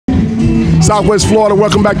Southwest Florida.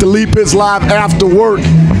 Welcome back to Lee Pitts Live After Work.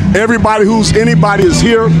 Everybody who's anybody is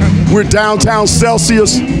here. We're downtown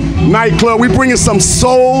Celsius nightclub. We bringing some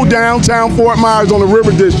soul downtown Fort Myers on the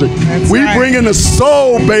River District. We bringing the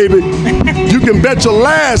soul, baby. You can bet your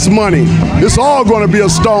last money. It's all going to be a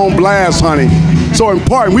stone blast, honey. So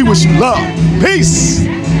important. We wish you love, peace,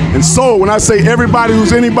 and soul. When I say everybody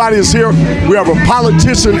who's anybody is here, we have a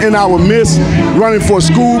politician in our midst running for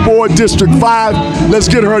school board District 5. Let's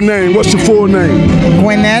get her name. What's your full name?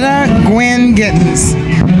 Gwynetta Gittens.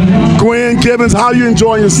 Gwen Gibbons, how are you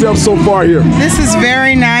enjoying yourself so far here? This is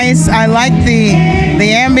very nice. I like the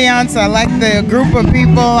ambiance. I like the group of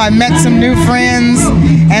people. I met some new friends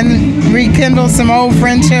and rekindled some old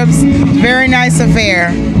friendships. Very nice affair.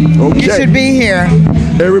 Okay. You should be here.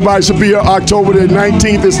 Everybody should be here. October the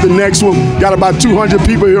 19th is the next one. Got about 200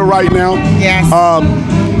 people here right now. Yes.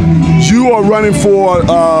 You are running for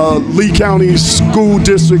Lee County School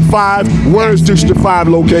District 5. Where is District 5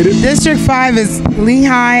 located? District 5 is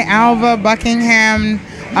Lehigh, Alva, Buckingham,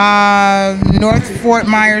 North Fort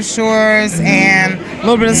Myers Shores, and a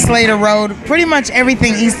little bit of Slater Road. Pretty much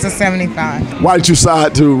everything east of 75. Why did you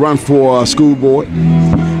decide to run for school board?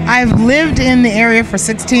 I've lived in the area for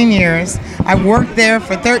 16 years. I worked there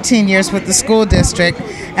for 13 years with the school district,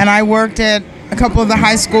 and I worked at a couple of the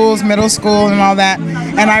high schools, middle school, and all that.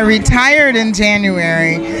 And I retired in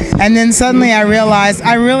January, and then suddenly I realized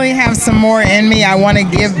I really have some more in me. I want to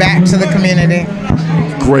give back to the community.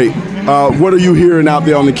 Great. What are you hearing out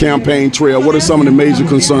there on the campaign trail? What are some of the major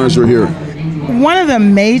concerns you're hearing? One of the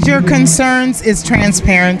major concerns is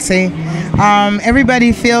transparency.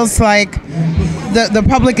 Everybody feels like the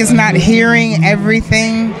public is not hearing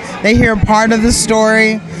everything. They hear part of the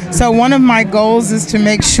story. So one of my goals is to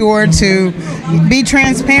make sure to be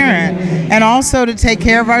transparent and also to take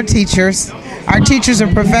care of our teachers. Our teachers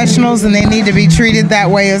are professionals and they need to be treated that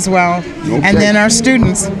way as well. Okay. And then our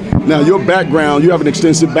students. Now your background, you have an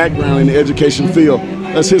extensive background in the education field.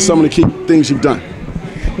 Let's hear some of the key things you've done.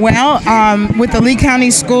 Well, with the Lee County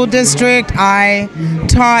School District, I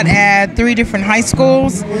taught at 3 different high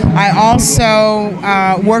schools. I also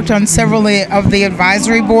worked on several of the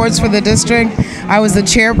advisory boards for the district. I was the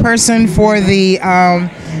chairperson for the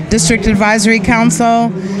District Advisory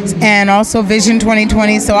Council and also Vision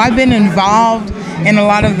 2020. So I've been involved in a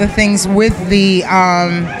lot of the things with the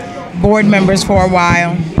board members for a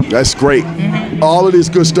while. That's great. Mm-hmm. All of this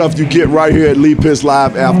good stuff you get right here at Lee Pitts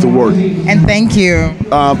Live After Work. And thank you.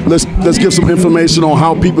 Let's give some information on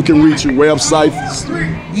how people can reach your website.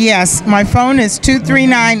 Yes, my phone is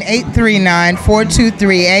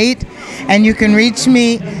 239-839-4238. And you can reach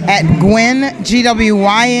me at Gwyn,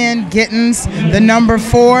 Gwyn Gittens, the number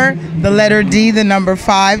 4, the letter D, the number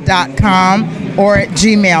 5.com, or at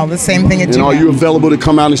Gmail, the same thing at Gmail. And are you available to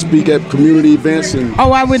come out and speak at community events? And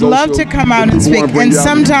I would love to come out and speak. And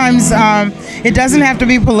sometimes it doesn't have to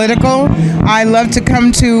be political. I love to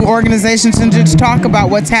come to organizations and just talk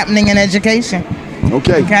about what's happening in education.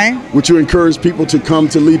 Okay. Would you encourage people to come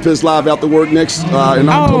to Lee Pitts Live After Work next in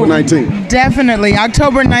October 19th? Definitely.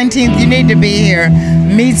 October 19th, you need to be here.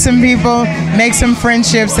 Meet some people, make some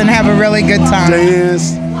friendships, and have a really good time.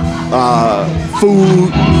 Dance,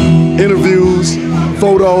 food, interviews,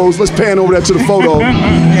 photos. Let's pan over there to the photo.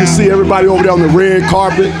 You see everybody over there on the red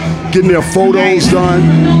carpet getting their photos done.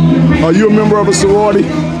 Are you a member of a sorority?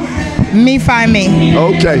 Me find me.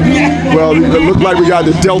 Okay. Well, it looked like we got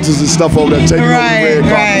the deltas and stuff over there taking over the red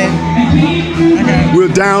carpet. Okay. We're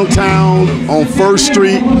downtown on 1st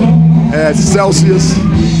Street at Celsius,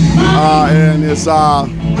 and it's a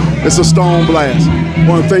stone blast. I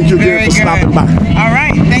want to thank you again for stopping by. All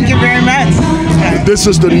right. Thank you very much. This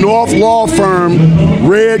is the North Law Firm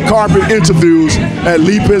Red Carpet Interviews at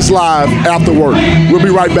Lee Pitts Live After Work. We'll be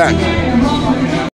right back.